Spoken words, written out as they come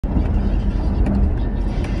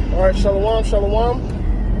All right, shalom,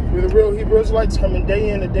 shalom. We're the real Hebrew Israelites coming day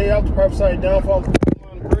in and day out to prophesy the downfall of the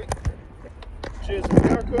great. Cheers,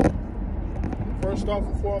 America. First off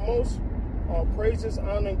and foremost, all praises,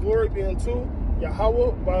 honor, and glory be unto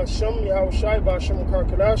Yahweh, Ba'ashem, Yahweh Shai, Ba'ashem,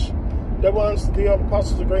 Karkadash. Double honors to the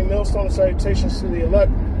apostles of Great Millstone, and salutations to the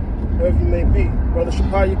elect, wherever you may be. Brother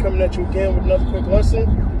Shapaya coming at you again with another quick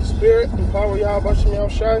lesson. The spirit and power of Yahweh, Ba'ashem, Yahweh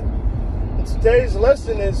Shai. And today's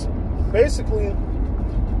lesson is basically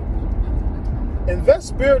invest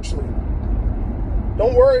spiritually.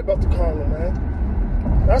 Don't worry about the carnal,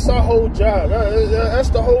 man. That's our whole job. That's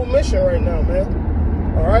the whole mission right now, man.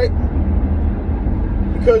 All right?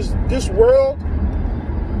 Because this world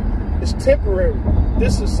is temporary.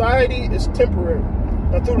 This society is temporary.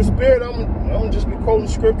 Now, through the Spirit, I'm going to just be quoting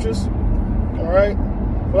scriptures. All right?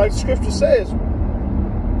 But like the scripture says,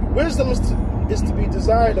 wisdom is to be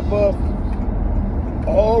desired above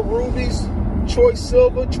all rubies, choice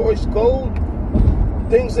silver, choice gold,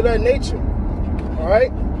 things of that nature. All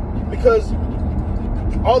right? Because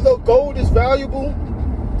although gold is valuable,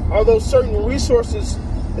 although certain resources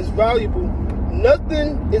is valuable,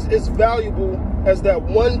 nothing is as valuable as that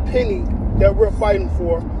one penny that we're fighting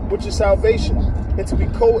for, which is salvation, and to be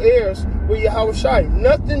co-heirs with Yahweh Shai.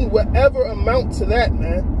 Nothing will ever amount to that,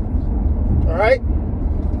 man. All right?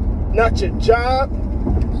 Not your job,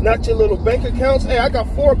 not your little bank accounts. Hey, I got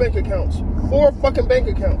 4 bank accounts. 4 fucking bank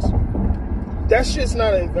accounts. That shit's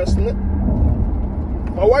not an investment.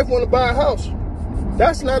 My wife want to buy a house.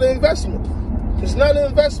 That's not an investment. It's not an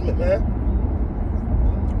investment, man.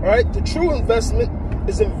 All right? The true investment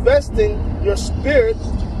is investing your spirit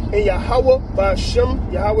in Yahweh,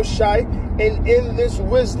 Ba'ashem, Yahweh Shai, and in this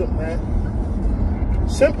wisdom, man.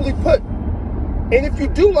 Simply put. And if you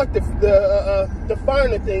do like the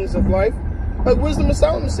finer things of life, like Wisdom of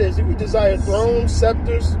Solomon says, if you desire thrones,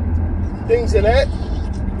 scepters, things of that,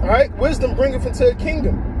 all right, wisdom bringeth into the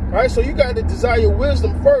kingdom. All right, so you got to desire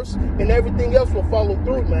wisdom first, and everything else will follow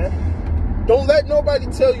through, man. Don't let nobody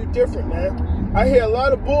tell you different, man. I hear a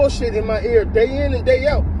lot of bullshit in my ear day in and day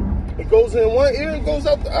out. It goes in one ear, it goes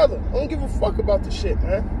out the other. I don't give a fuck about the shit,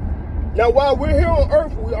 man. Now, while we're here on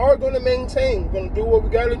earth, we are going to maintain. We're going to do what we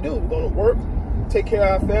got to do. We're going to work, take care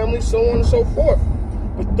of our families, so on and so forth.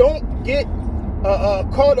 But don't get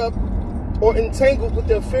caught up or entangled with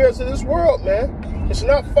the affairs of this world, man. It's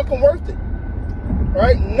not fucking worth it. All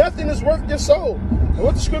right? Nothing is worth your soul. And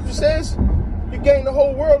what the scripture says, you gain the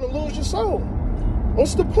whole world and lose your soul.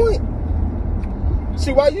 What's the point?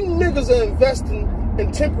 See, while you niggas are investing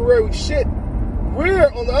in temporary shit, we're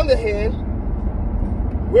on the other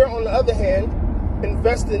hand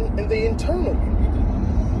investing in the eternal.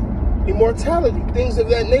 Immortality, things of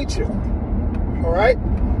that nature. All right?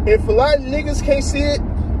 And if a lot of niggas can't see it,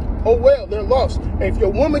 oh well, they're lost. And if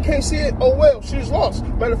your woman can't see it, oh well, she's lost.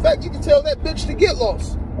 Matter of fact, you can tell that bitch to get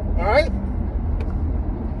lost. All right?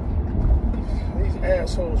 These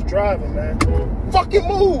assholes driving, man. Fucking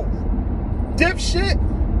move, dipshit.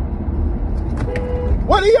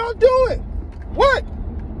 What are y'all doing? What?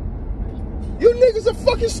 You niggas are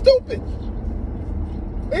fucking stupid.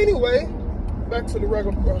 Anyway, back to the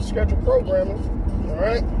regular scheduled programming. All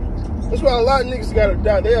right? That's why a lot of niggas gotta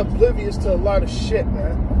die. They're oblivious to a lot of shit,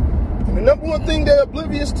 man. And the number one thing they're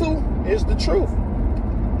oblivious to is the truth.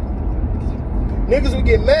 Niggas will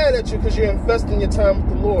get mad at you because you're investing your time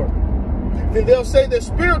with the Lord. Then they'll say they're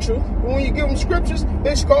spiritual, but when you give them scriptures,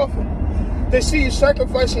 they scoff them. They see you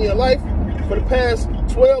sacrificing your life for the past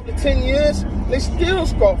 12 to 10 years, they still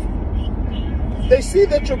scoff you. They see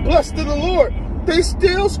that you're blessed to the Lord, they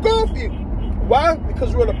still scoff you. Why?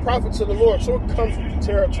 Because we're the prophets of the Lord, so it comes with the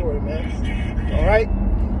territory, man. All right?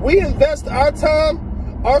 We invest our time,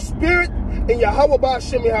 our spirit, in Yahweh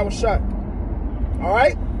Ba'ashem Yahweh Shai. All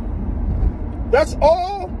right? That's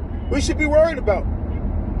all we should be worried about.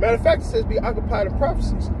 Matter of fact, it says be occupied in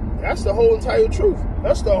prophecies. That's the whole entire truth.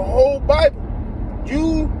 That's the whole Bible.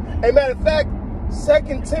 And matter of fact,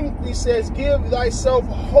 2 Timothy says, give thyself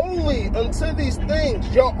wholly unto these things,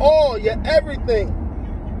 your all, your everything.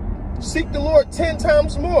 Seek the Lord 10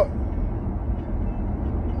 times more.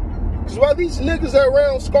 Because while these niggas are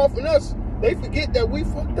around scoffing us, they forget that we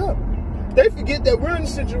fucked up. They forget that we're in the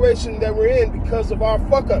situation that we're in because of our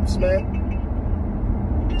fuck-ups, man.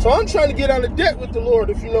 So I'm trying to get out of debt with the Lord,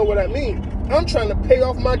 if you know what I mean. I'm trying to pay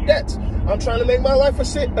off my debts. I'm trying to make my life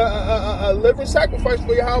a living sacrifice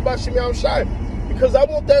for Yahweh Ba'ashem Yahweh Shai. Because I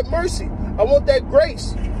want that mercy. I want that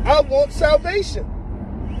grace. I want salvation.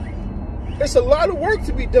 It's a lot of work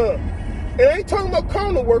to be done. And I ain't talking about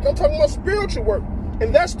carnal work. I'm talking about spiritual work.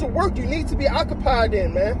 And that's the work you need to be occupied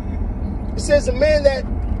in, man. It says a man that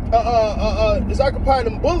is occupied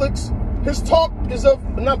in bullocks His talk is of,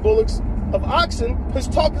 not bullocks, of oxen. His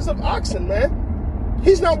talk is of oxen, man.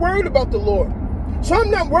 He's not worried about the Lord. So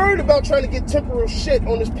I'm not worried about trying to get temporal shit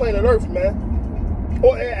on this planet Earth, man.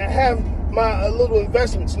 Or have my little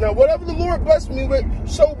investments. Now, whatever the Lord blessed me with,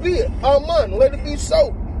 so be it. Amen. Let it be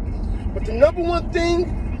so. But the number one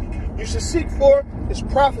thing you should seek for is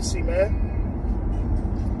prophecy,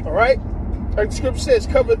 man. All right? Like the scripture says,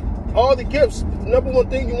 cover all the gifts. The number one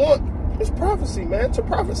thing you want is prophecy, man, to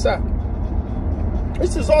prophesy.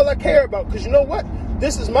 This is all I care about, because you know what?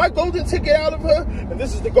 This is my golden ticket out of her, and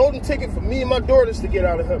this is the golden ticket for me and my daughters to get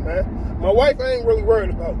out of her, man. My wife, I ain't really worried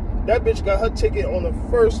about. That bitch got her ticket on the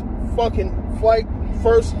first fucking flight,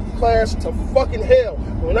 first class to fucking hell.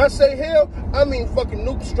 When I say hell, I mean fucking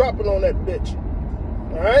nukes dropping on that bitch.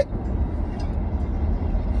 All right?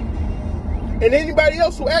 And anybody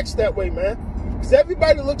else who acts that way, man. Because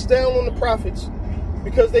everybody looks down on the prophets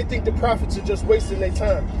because they think the prophets are just wasting their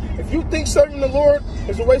time. If you think serving the Lord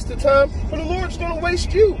is a waste of time, well, the Lord's going to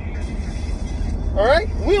waste you. All right?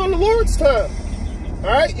 We on the Lord's time.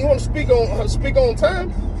 All right? You want to speak on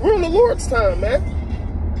time? We're on the Lord's time, man.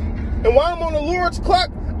 And while I'm on the Lord's clock,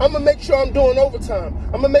 I'm going to make sure I'm doing overtime.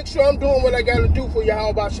 I'm going to make sure I'm doing what I got to do for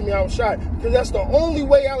Yahweh Shem Shai. Because that's the only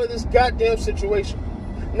way out of this goddamn situation.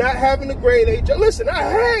 Not having a grade A job. Listen, I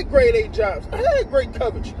had grade A jobs. I had great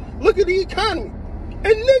coverage. Look at the economy.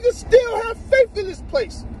 And niggas still have faith in this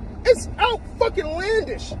place. It's out fucking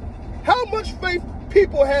landish. How much faith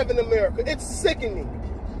people have in America. It's sickening.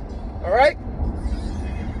 All right?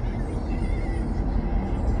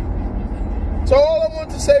 So all I want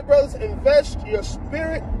to say, brothers, invest your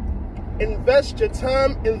spirit, invest your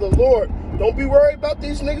time in the Lord. Don't be worried about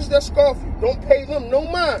these niggas that scoff you. Don't pay them no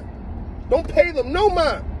mind. Don't pay them no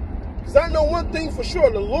mind. Because I know one thing for sure.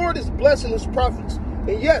 The Lord is blessing his prophets.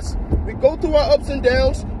 And yes, we go through our ups and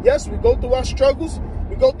downs. Yes, we go through our struggles.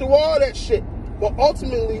 We go through all that shit. But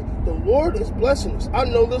ultimately, the Lord is blessing us. I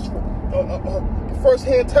know this from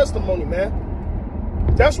first-hand testimony, man.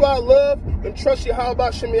 That's why I love and trust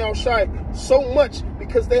Yahweh Shem Shai so much,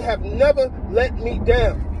 because they have never let me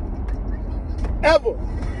down. Ever.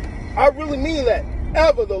 I really mean that.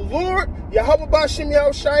 Ever. The Lord, Yahweh Shem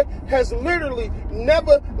Shai, has literally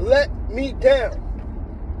never let me down.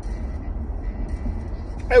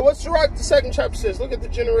 Hey, what's Sirach, the 2nd chapter says? Look at the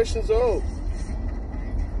generations of old.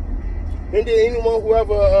 And did anyone who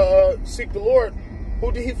ever seek the Lord,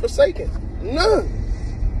 who did he forsaken? None.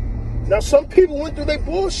 Now, some people went through their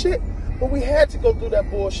bullshit, but we had to go through that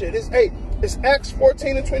bullshit. It's Acts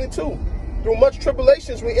 14 and 22. Through much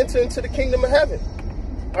tribulations, we enter into the kingdom of heaven.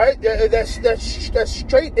 All right? That's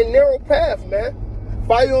straight and narrow path, man.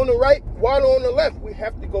 Fire on the right, water on the left. We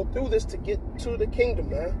have to go through this to get to the kingdom,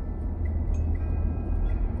 man.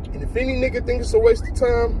 And if any nigga thinks it's a waste of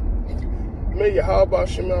time, may Yahweh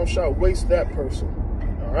Shem Shai waste that person.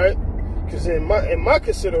 All right? Because in my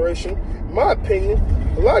consideration, my opinion,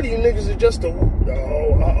 a lot of you niggas are just a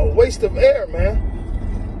waste of air, man.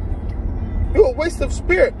 You're a waste of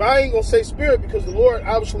spirit. But I ain't going to say spirit, because the Lord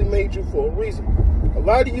obviously made you for a reason. A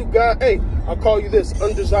lot of you got, hey, I'll call you this,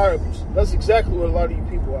 undesirables. That's exactly what a lot of you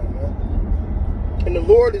people are, man. And the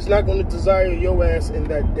Lord is not going to desire your ass in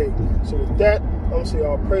that day. So with that, I'm going to say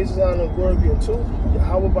all praises, honor, and glory be unto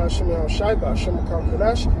Yahweh B'Shem Shai, B'Shem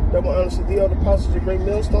Kadash, double honors to the other apostles, the great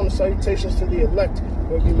millstone, and salutations to the elect,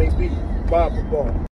 wherever you may be. Bob the ball.